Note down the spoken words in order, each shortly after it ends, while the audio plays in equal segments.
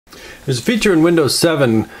There's a feature in Windows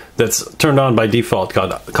 7 that's turned on by default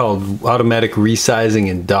called automatic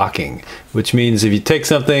resizing and docking, which means if you take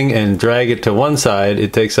something and drag it to one side,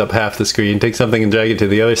 it takes up half the screen. Take something and drag it to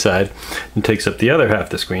the other side, and takes up the other half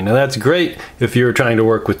the screen. Now that's great if you're trying to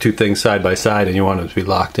work with two things side by side and you want them to be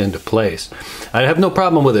locked into place. I have no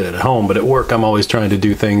problem with it at home, but at work I'm always trying to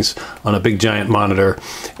do things on a big giant monitor,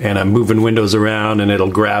 and I'm moving windows around and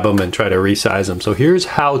it'll grab them and try to resize them. So here's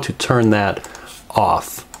how to turn that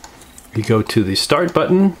off. You go to the Start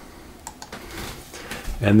button,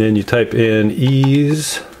 and then you type in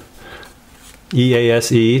ease,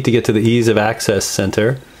 EASE, to get to the Ease of Access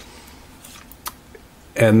Center.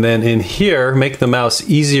 And then in here, make the mouse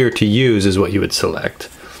easier to use is what you would select.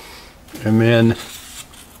 And then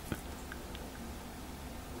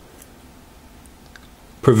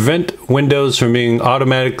prevent windows from being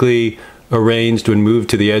automatically arranged when moved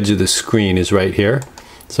to the edge of the screen is right here.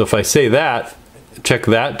 So if I say that, check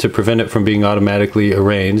that to prevent it from being automatically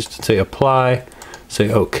arranged. Say apply,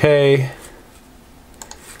 say OK.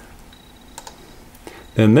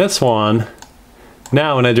 Then this one,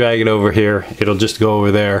 now when I drag it over here, it'll just go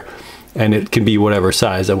over there and it can be whatever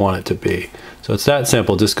size I want it to be. So it's that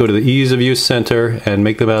simple. Just go to the Ease of Use Center and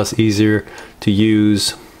make the mouse easier to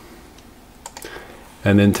use,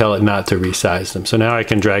 and then tell it not to resize them. So now I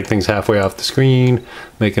can drag things halfway off the screen,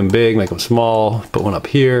 make them big, make them small, put one up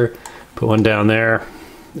here, put one down there,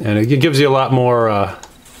 and it gives you a lot more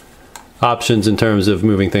options in terms of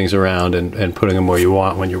moving things around and putting them where you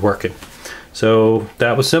want when you're working. So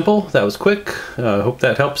that was simple, that was quick. Hope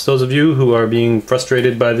that helps those of you who are being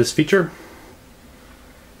frustrated by this feature.